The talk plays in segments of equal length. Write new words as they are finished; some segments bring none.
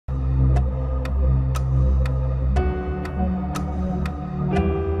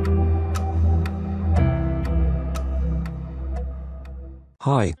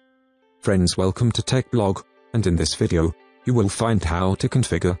Hi friends, welcome to Tech Blog, and in this video, you will find how to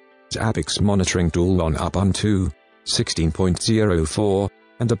configure Zabbix monitoring tool on Ubuntu 16.04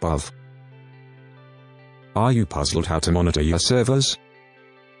 and above. Are you puzzled how to monitor your servers?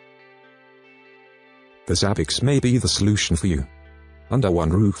 The Zabbix may be the solution for you. Under one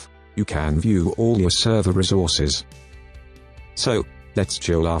roof, you can view all your server resources. So, let's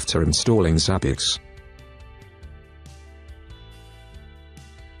chill after installing Zabbix.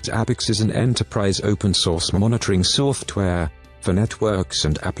 Zabbix is an enterprise open-source monitoring software for networks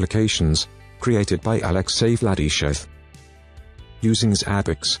and applications, created by Alexey Vladishev. Using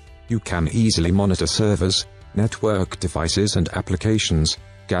Zabbix, you can easily monitor servers, network devices and applications,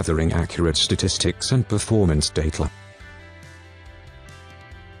 gathering accurate statistics and performance data.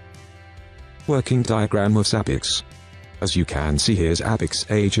 Working diagram of Zabbix. As you can see here,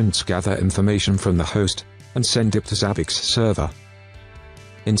 zabbix-agents gather information from the host, and send it to Zabbix server.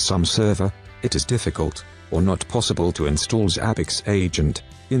 In some server, it is difficult, or not possible to install zabbix-agent.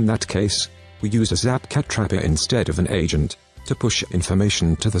 In that case, we use a zcat trapper instead of an agent, to push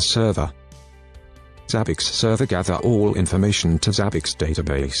information to the server. Zabbix server gather all information to Zabbix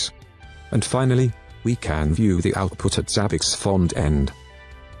database. And finally, we can view the output at Zabbix front end.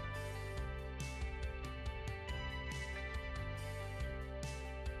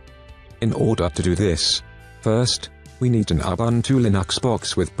 In order to do this, first, we need an Ubuntu Linux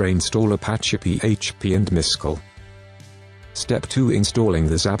box with pre-install Apache PHP and MySQL. Step 2, installing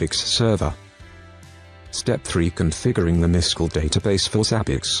the Zabbix server. Step 3, configuring the MySQL database for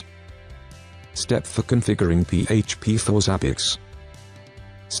Zabbix. Step 4, configuring PHP for Zabbix.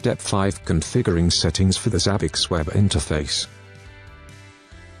 Step 5, configuring settings for the Zabbix web interface.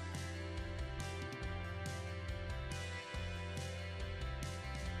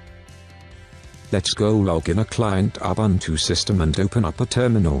 Let's go log in a client Ubuntu system and open up a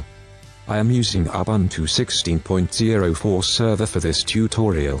terminal. I am using Ubuntu 16.04 server for this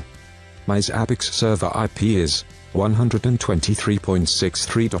tutorial. My Zabbix server IP is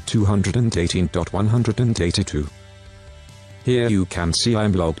 123.63.218.182. Here you can see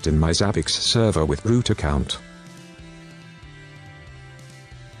I'm logged in my Zabbix server with root account.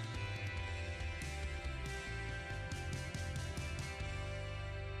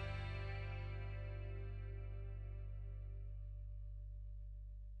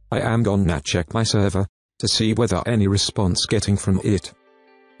 I am gonna check my server, to see whether any response getting from it.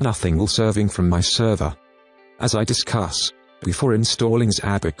 Nothing will serving from my server. As I discuss, before installing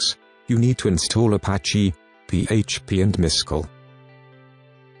Zabbix, you need to install Apache, PHP and MySQL.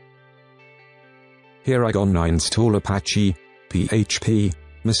 Here I gonna install Apache, PHP,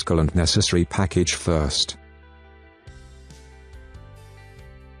 MySQL and necessary package first.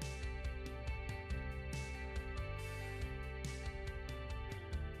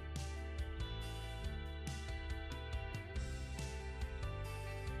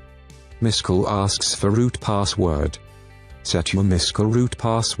 MySQL asks for root password. Set your MySQL root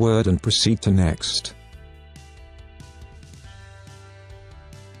password and proceed to next.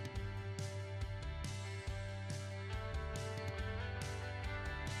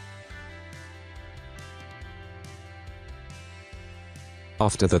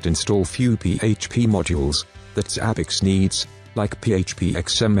 After that, install few PHP modules that Zabbix needs, like PHP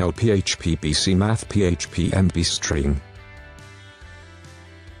XML, PHP BC Math, PHP MB String.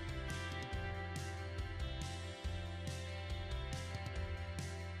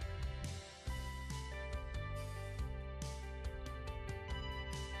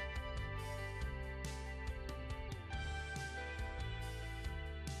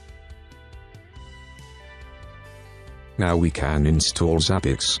 Now we can install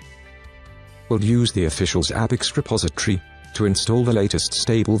Zabbix. We'll use the official Zabbix repository to install the latest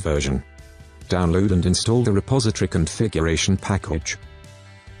stable version. Download and install the repository configuration package.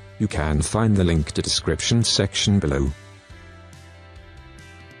 You can find the link to description section below.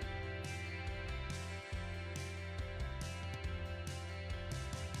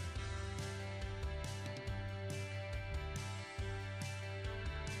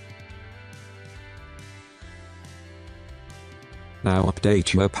 Now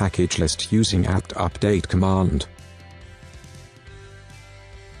update your package list using apt-get command.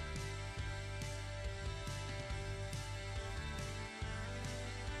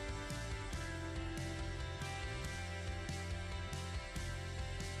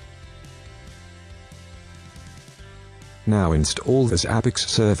 Now install the Zabbix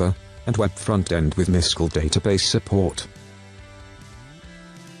server and web front-end with MySQL database support.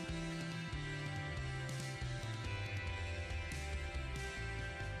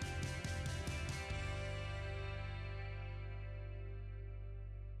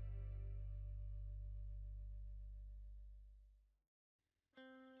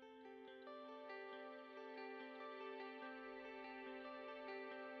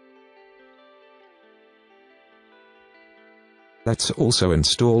 Let's also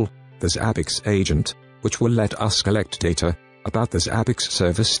install the zabbix-agent, which will let us collect data about the Zabbix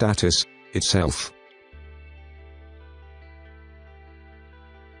server status itself.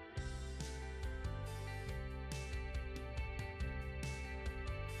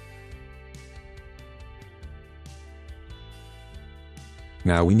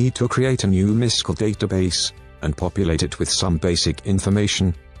 Now we need to create a new MySQL database and populate it with some basic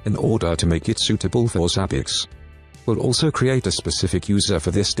information in order to make it suitable for Zabbix. We'll also create a specific user for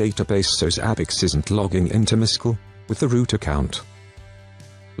this database so Zabbix isn't logging into MySQL with the root account.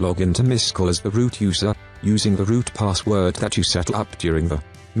 Log into MySQL as the root user, using the root password that you set up during the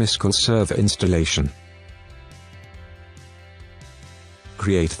MySQL server installation.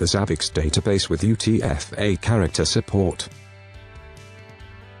 Create the Zabbix database with UTF-8 character support.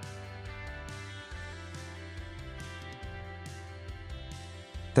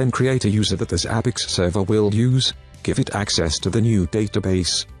 Then create a user that the Zabbix server will use, give it access to the new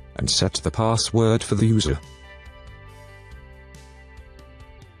database, and set the password for the user.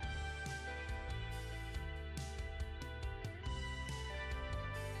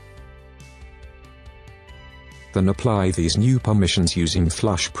 Then apply these new permissions using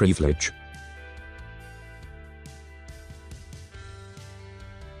flush privilege.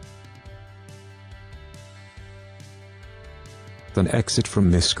 Then exit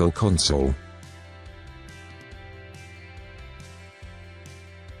from MySQL console.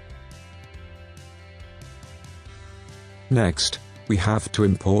 Next, we have to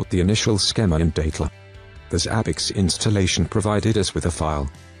import the initial schema and data. The Zabbix installation provided us with a file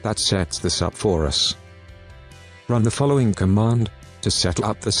that sets this up for us. Run the following command to set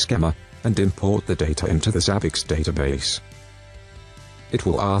up the schema and import the data into the Zabbix database. It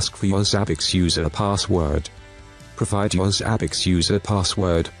will ask for your Zabbix user password. Provide your Zabbix user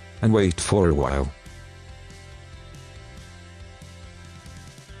password, and wait for a while.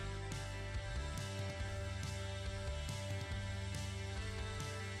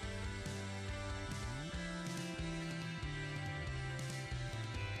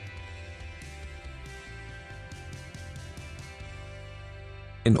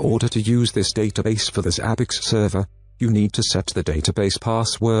 In order to use this database for the Zabbix server, you need to set the database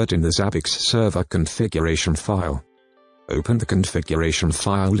password in the Zabbix server configuration file. Open the configuration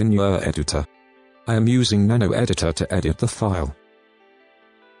file in your editor. I am using Nano Editor to edit the file.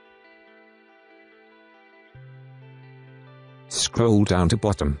 Scroll down to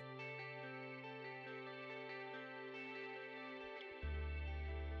bottom.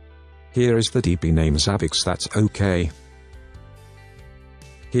 Here is the DB name Zabbix, that's OK.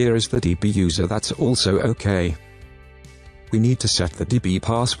 Here is the DB user, that's also OK. We need to set the DB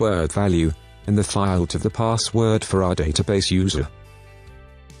password value in the file to the password for our database user.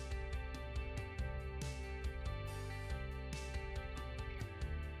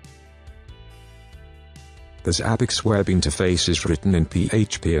 The Zabbix web interface is written in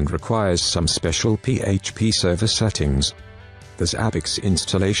PHP and requires some special PHP server settings. The Zabbix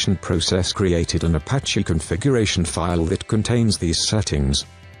installation process created an Apache configuration file that contains these settings.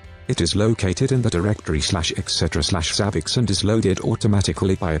 It is located in the directory /etc/zabbix and is loaded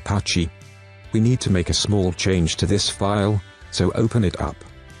automatically by Apache. We need to make a small change to this file, so open it up.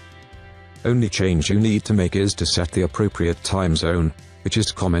 Only change you need to make is to set the appropriate time zone, which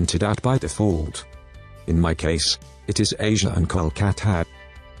is commented out by default. In my case, it is Asia and Kolkata.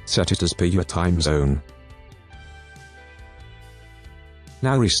 Set it as per your time zone.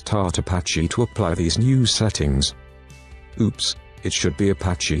 Now restart Apache to apply these new settings. Oops, it should be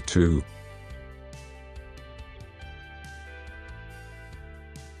Apache 2.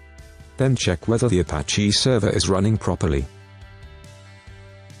 Then check whether the Apache server is running properly.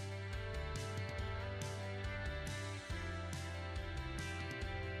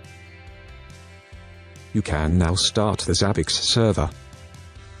 You can now start the Zabbix server.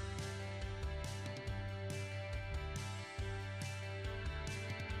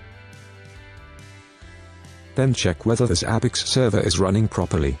 Then check whether the Zabbix server is running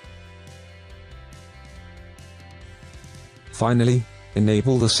properly. Finally,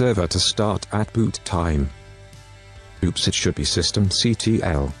 enable the server to start at boot time. Oops, it should be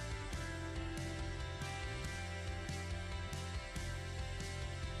systemctl.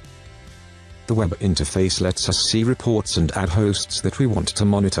 The web interface lets us see reports and add hosts that we want to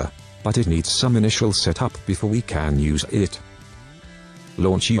monitor, but it needs some initial setup before we can use it.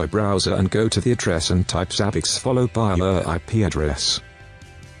 Launch your browser and go to the address and type Zabbix followed by your IP address.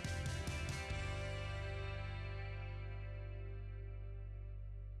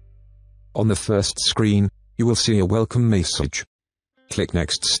 On the first screen, you will see a welcome message. Click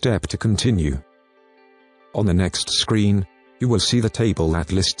Next Step to continue. On the next screen, you will see the table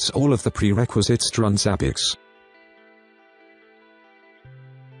that lists all of the prerequisites to run Zabbix.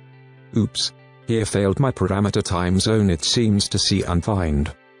 Oops, here failed my parameter time zone. It seems to see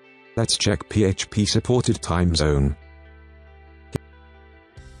undefined. Let's check PHP supported time zone.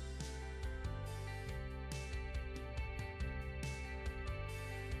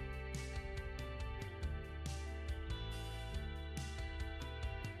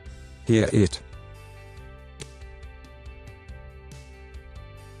 Here it.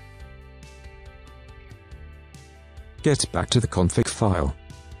 Get back to the config file.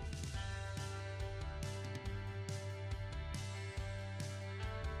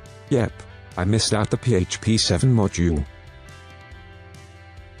 Yep, I missed out the PHP 7 module.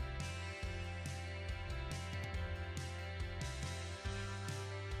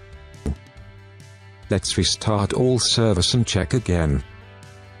 Let's restart all servers and check again.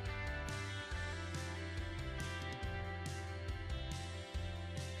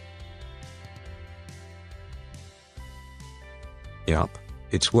 Yup,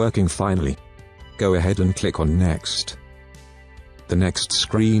 it's working finally. Go ahead and click on Next. The next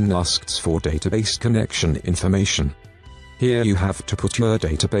screen asks for database connection information. Here you have to put your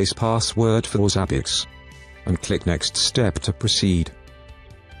database password for Zabbix. And click Next Step to proceed.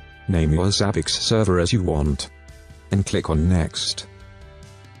 Name your Zabbix server as you want. And click on Next.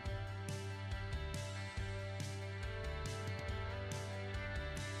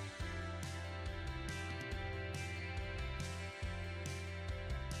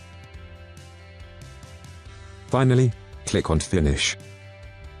 Finally, click on Finish.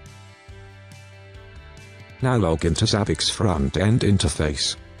 Now log into Zabbix front-end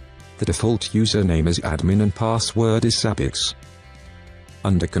interface. The default username is admin and password is Zabbix.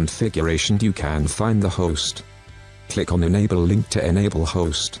 Under Configuration you can find the host. Click on Enable link to enable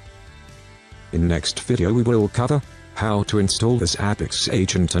host. In next video we will cover how to install the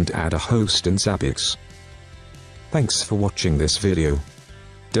zabbix-agent and add a host in Zabbix. Thanks for watching this video.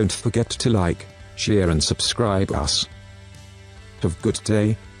 Don't forget to like, share and subscribe us. Have a good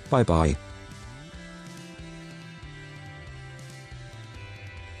day, bye bye.